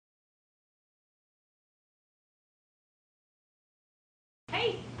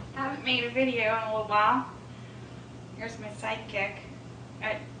Hey, I haven't made a video in a little while. Here's my sidekick.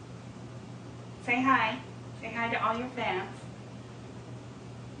 Say hi. Say hi to all your fans.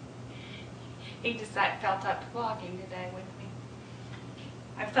 He felt up to vlogging today with me.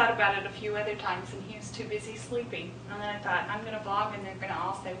 I've thought about it a few other times and he was too busy sleeping. And then I thought, I'm going to vlog and they're going to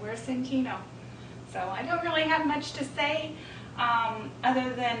all say, where's Santino? So I don't really have much to say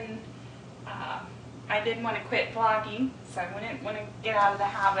other than I didn't want to quit vlogging, so I wouldn't want to get out of the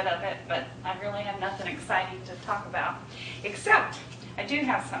habit of it, but I really have nothing exciting to talk about, except I do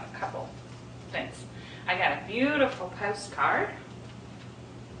have a couple things. I got a beautiful postcard.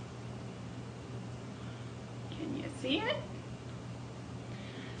 Can you see it?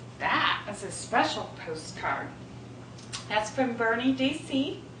 That is a special postcard. That's from Bernie,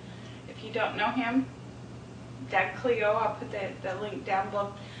 DC. If you don't know him, dagocleo, I'll put the link down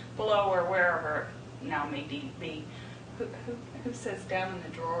below or wherever it now may be. Who says down in the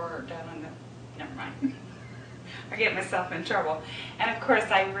drawer or down in the... Never mind. I get myself in trouble. And of course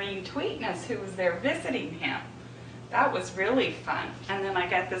tweetnes, who was there visiting him. That was really fun. And then I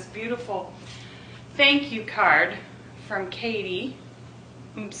got this beautiful thank you card from Katie,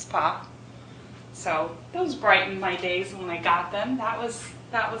 oopspaw. So those brightened my days when I got them. That was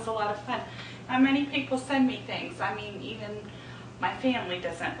a lot of fun. And many people send me things. I mean, even my family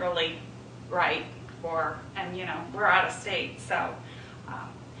doesn't really write, and you know, we're out of state. So,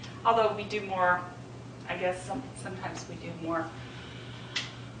 although we do more, I guess sometimes we do more,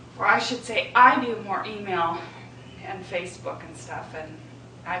 or I should say, I do more email and Facebook and stuff, and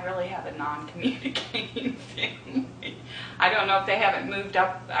I really have a non-communicating family. I don't know if they haven't moved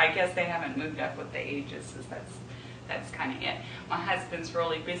up. I guess they haven't moved up with the ages. That's kind of it. My husband's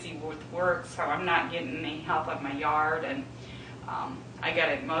really busy with work, so I'm not getting any help at my yard, and I got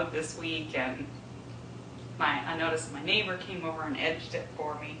it mowed this week, and I noticed my neighbor came over and edged it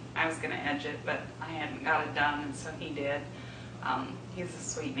for me. I was going to edge it, but I hadn't got it done, and so he did. He's a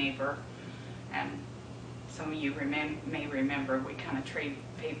sweet neighbor, and some of you may remember we kind of trade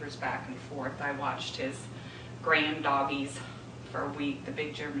papers back and forth. I watched his grand doggies for a week, the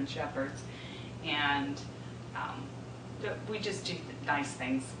big German Shepherds, and we just do nice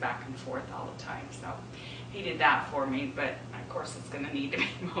things back and forth all the time. So he did that for me, but of course it's going to need to be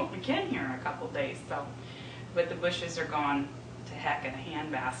mowed again here in a couple of days. So, but the bushes are going to heck in a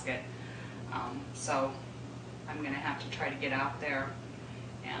handbasket. So I'm going to have to try to get out there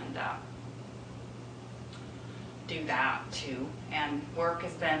and do that too. And work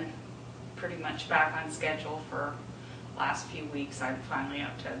has been pretty much back on schedule for the last few weeks. I'm finally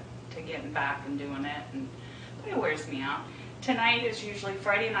up to getting back and doing it, and it wears me out. Tonight is usually,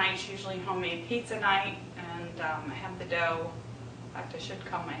 Friday night's usually homemade pizza night, and I have the dough. In fact, I should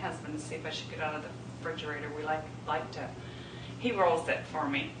call my husband and see if I should get out of the refrigerator. We like to, he rolls it for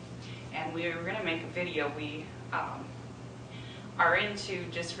me. And we were going to make a video. We are into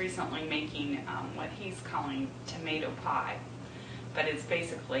just recently making what he's calling tomato pie. But it's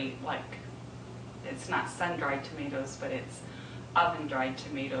basically like, it's not sun-dried tomatoes, but it's oven-dried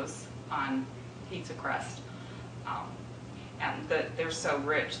tomatoes on pizza crust. And they're so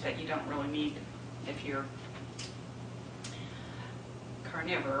rich that you don't really need, if you're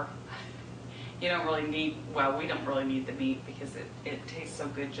carnivore, you don't really need, well, we don't really need the meat because it tastes so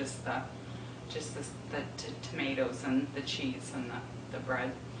good, just the tomatoes and the cheese and the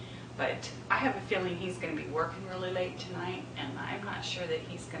bread. But I have a feeling he's going to be working really late tonight, and I'm not sure that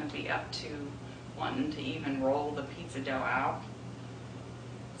he's going to be up to wanting to even roll the pizza dough out.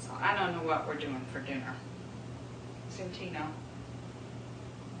 So I don't know what we're doing for dinner. Santino.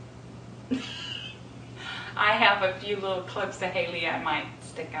 I have a few little clips of Haley I might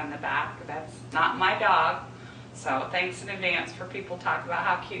stick on the back. That's not my dog, so thanks in advance for people talking about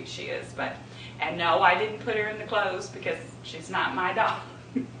how cute she is. And no, I didn't put her in the clothes because she's not my dog.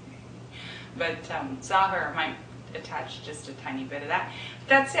 But saw her, I might attach just a tiny bit of that.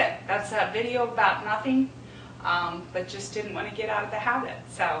 That's it. That's a video about nothing, but just didn't want to get out of the habit.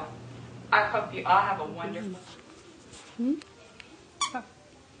 So I hope you all have a wonderful... Hmm? Oh.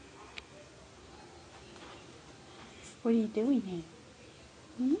 What are you doing here?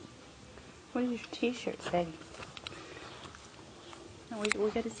 Hmm? What does your t-shirt say? No, we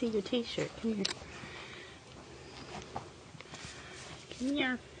got to see your t-shirt. Come here. Come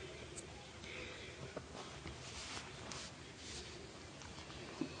here.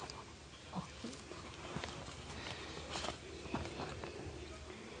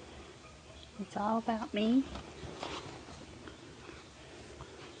 It's all about me.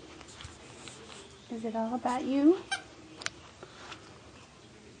 Is it all about you?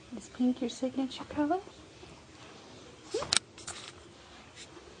 Is pink your signature color?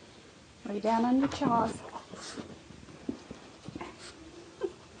 Lay down on your jaws.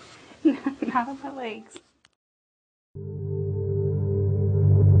 Not on my legs.